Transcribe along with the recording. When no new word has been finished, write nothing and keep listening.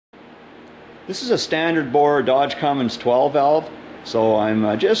This is a standard bore Dodge Cummins 12 valve, so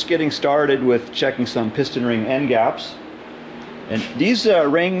I'm just getting started with checking some piston ring end gaps. And these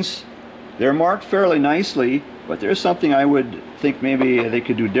rings, they're marked fairly nicely, but there's something I would think maybe they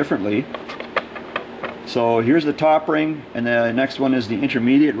could do differently. So here's the top ring, and the next one is the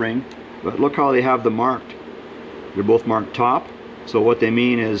intermediate ring. But look how they have them marked. They're both marked top, so what they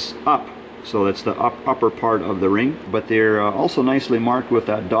mean is up. So that's the upper part of the ring, but they're also nicely marked with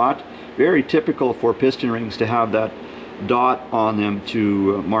that dot. Very typical for piston rings to have that dot on them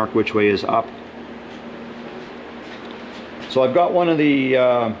to mark which way is up. So I've got one of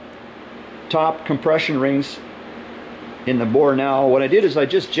the top compression rings in the bore now. What I did is I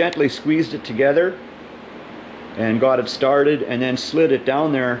just gently squeezed it together and got it started, and then slid it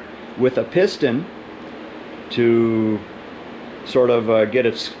down there with a piston to sort of get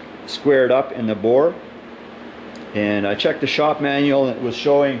it squared up in the bore. And I checked the shop manual, and it was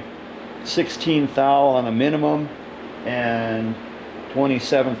showing 16 thou on the minimum and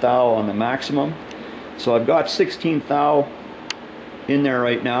 27 thou on the maximum. So I've got 16 thou in there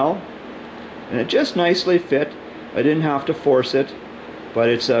right now, and it just nicely fit. I didn't have to force it, but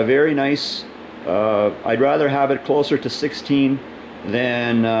it's a very nice. I'd rather have it closer to 16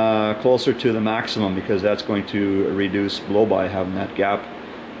 than closer to the maximum, because that's going to reduce blow-by, having that gap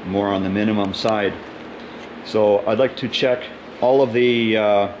more on the minimum side. So I'd like to check all of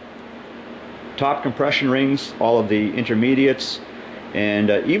the top compression rings, all of the intermediates,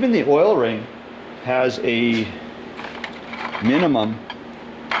 and even the oil ring has a minimum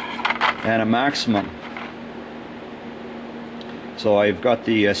and a maximum. So I've got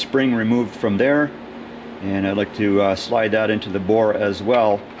the spring removed from there, and I'd like to slide that into the bore as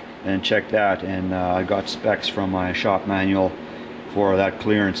well and check that, and I got specs from my shop manual for that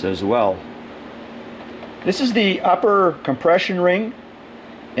clearance as well. This is the upper compression ring,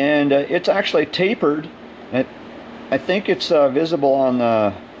 and it's actually tapered. I think it's visible on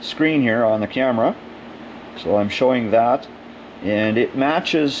the screen here on the camera, so I'm showing that, and it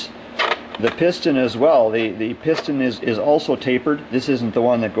matches the piston as well. The piston is also tapered. This isn't the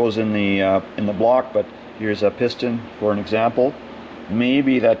one that goes in the block, but here's a piston for an example.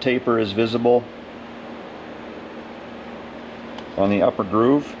 Maybe that taper is visible on the upper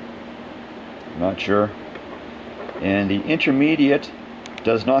groove, not sure. And the intermediate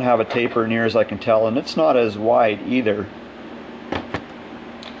does not have a taper near as I can tell, and it's not as wide either,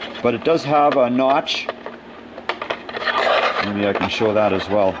 but it does have a notch. Maybe I can show that as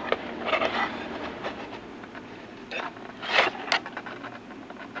well.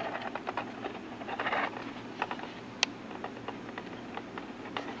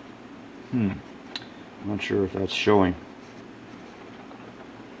 I'm not sure if that's showing.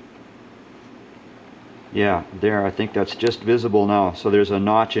 Yeah, there, I think that's just visible now. So there's a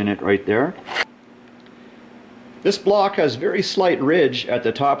notch in it right there. This block has very slight ridge at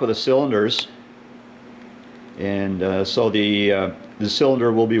the top of the cylinders, and so the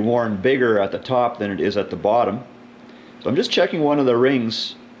cylinder will be worn bigger at the top than it is at the bottom. So I'm just checking one of the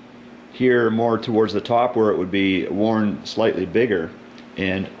rings here more towards the top where it would be worn slightly bigger,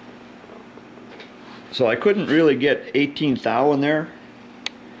 and so I couldn't really get 18 thou in there,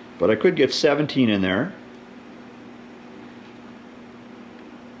 but I could get 17 in there.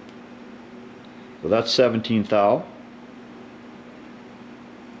 So that's 17 thou.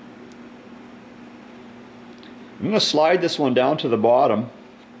 I'm going to slide this one down to the bottom,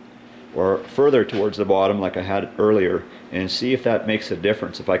 or further towards the bottom like I had earlier, and see if that makes a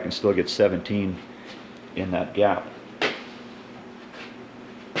difference, if I can still get 17 in that gap.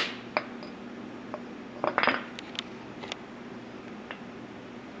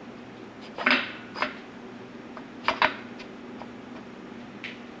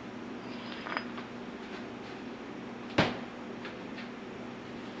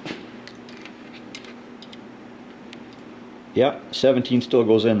 Yep, 17 still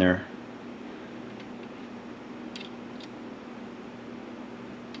goes in there.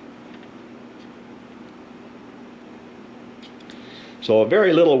 So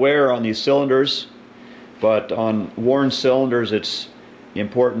very little wear on these cylinders, but on worn cylinders it's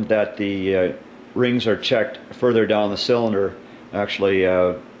important that the rings are checked further down the cylinder. Actually,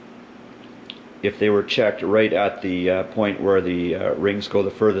 if they were checked right at the point where the rings go the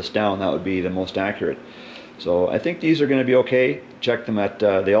furthest down, that would be the most accurate. So I think these are going to be okay. Check them at,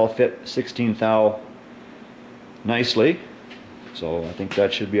 they all fit 16 thou nicely. So I think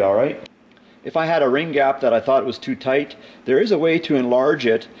that should be alright. If I had a ring gap that I thought was too tight, there is a way to enlarge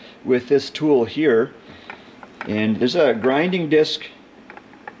it with this tool here. And there's a grinding disc.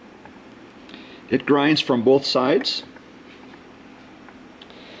 It grinds from both sides.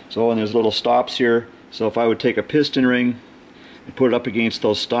 So, and there's little stops here. So if I would take a piston ring and put it up against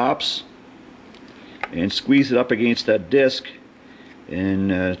those stops and squeeze it up against that disc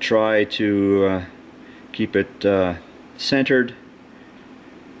and try to keep it centered,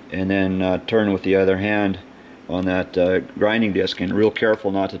 and then turn with the other hand on that grinding disc, and real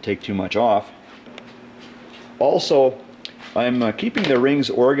careful not to take too much off. Also, I'm keeping the rings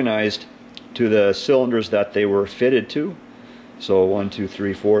organized to the cylinders that they were fitted to. So 1, 2,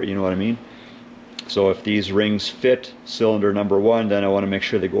 3, 4, you know what I mean? So if these rings fit cylinder number 1, then I want to make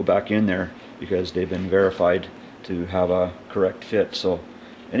sure they go back in there because they've been verified to have a correct fit. So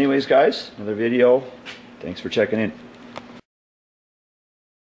anyways guys, another video. Thanks for checking in.